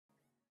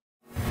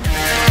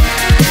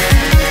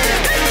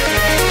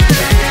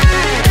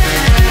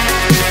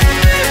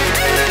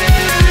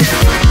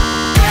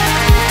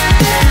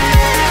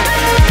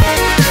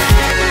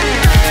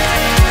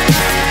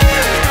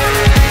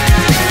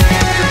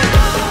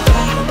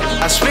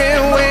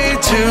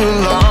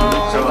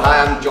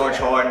I'm George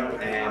Horne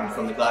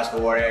from the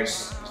Glasgow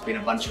Warriors. There's been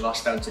a bunch of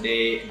us down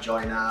today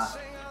enjoying a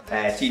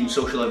team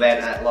social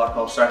event at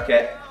Larkhall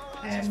Circuit.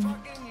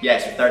 Yeah,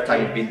 it's the third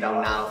time we've been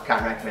down now.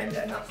 Can't recommend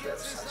it enough.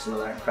 It's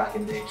another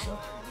cracking day, so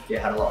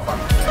yeah, had a lot of fun.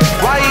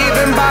 Why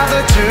even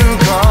bother to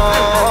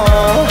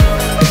call?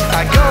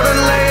 I gotta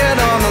lay it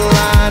on the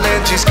line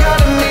and she's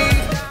gotta meet.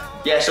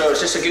 Yeah, so it's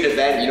just a good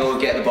event, you know,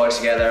 get the boys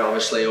together.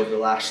 Obviously over the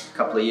last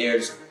couple of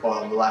years,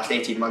 or the last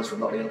 18 months, we've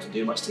not been able to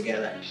do much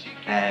together.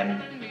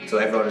 So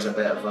everyone is a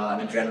bit of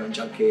an adrenaline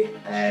junkie.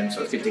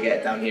 So it's good to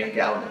get down here, get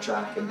out on the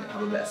track and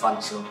have a bit of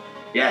fun. So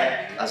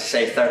yeah, as I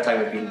say, third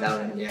time we've been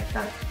down and yeah,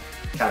 can't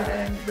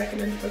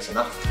recommend the place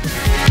enough.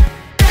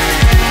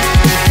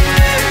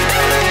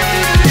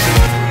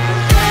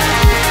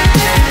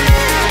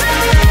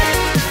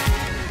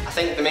 I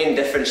think the main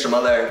difference from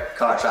other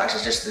kart tracks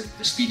is just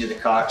the speed of the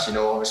karts. You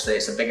know, obviously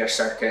it's a bigger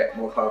circuit,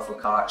 more powerful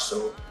karts,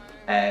 so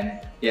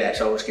yeah,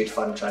 it's always good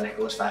fun trying to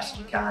go as fast as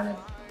you can. And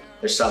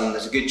there's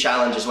a good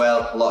challenge as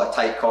well, a lot of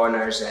tight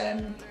corners,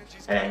 and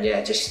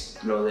yeah,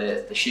 just, you know,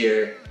 the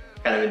sheer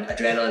kind of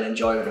adrenaline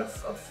enjoyment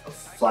of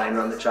flying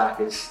around the track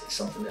is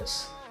something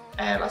that's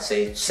I'd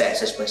say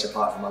sets this place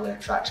apart from other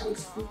tracks that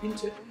we've been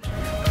to.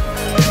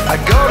 I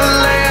gotta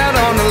lay it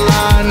on the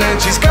line and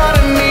she's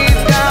gotta meet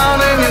down,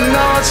 and you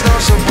know it's no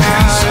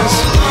surprise.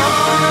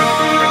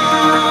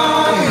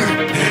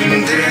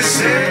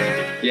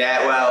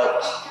 Yeah,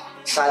 well,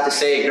 sad to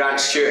say, Grant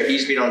Stewart,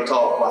 he's been on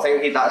top. Well, I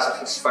think that's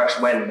his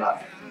first win,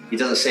 but he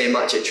doesn't say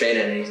much at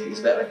training. He's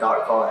a bit of a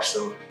dark horse,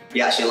 so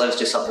he actually lives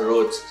just up the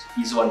road.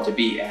 He's the one to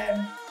beat.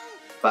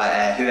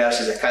 But who else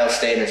is there? Kyle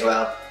Steyn as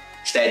well.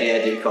 Steady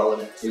Eddie, we call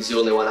him. He's the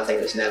only one I think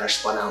that's never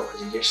spun out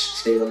because he just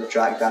stayed on the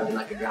track grinding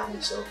like a granny.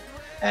 So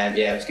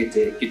yeah, it was good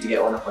to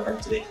get one up on him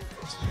today.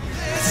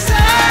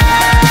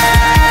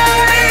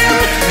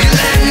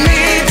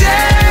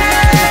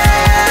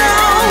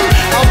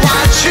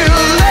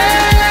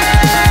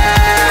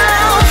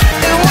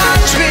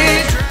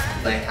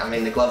 I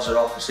mean, the gloves are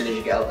off as soon as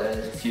you get out there.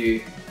 There's a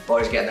few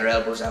boys getting their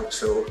elbows out,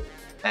 so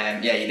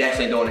yeah, you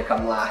definitely don't want to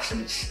come last.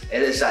 And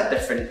it is that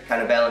different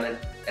kind of element,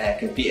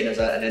 competing as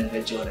an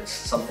individual, and it's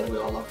something we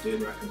all love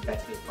doing. We're a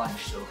competitive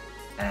bunch, so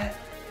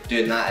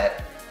doing that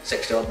at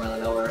 60 odd mile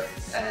an hour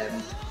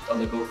on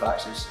the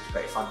go-karts is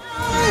pretty fun.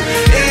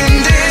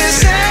 In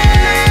this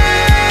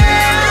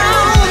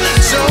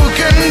so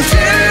confused,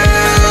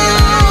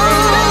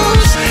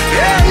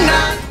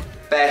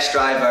 Best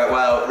driver,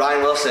 well,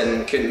 Ryan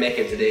Wilson couldn't make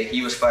it today.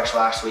 He was first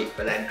last week,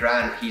 but then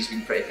Grant, he's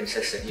been pretty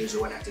consistent. He was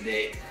the winner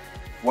today.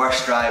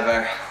 Worst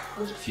driver, there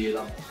was a few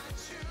of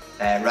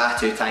them.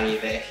 Ratu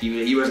Tangive,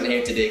 he wasn't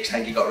here today because I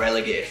think he got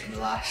relegated from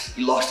the last.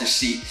 He lost his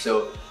seat,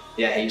 so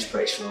yeah, he was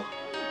pretty slow.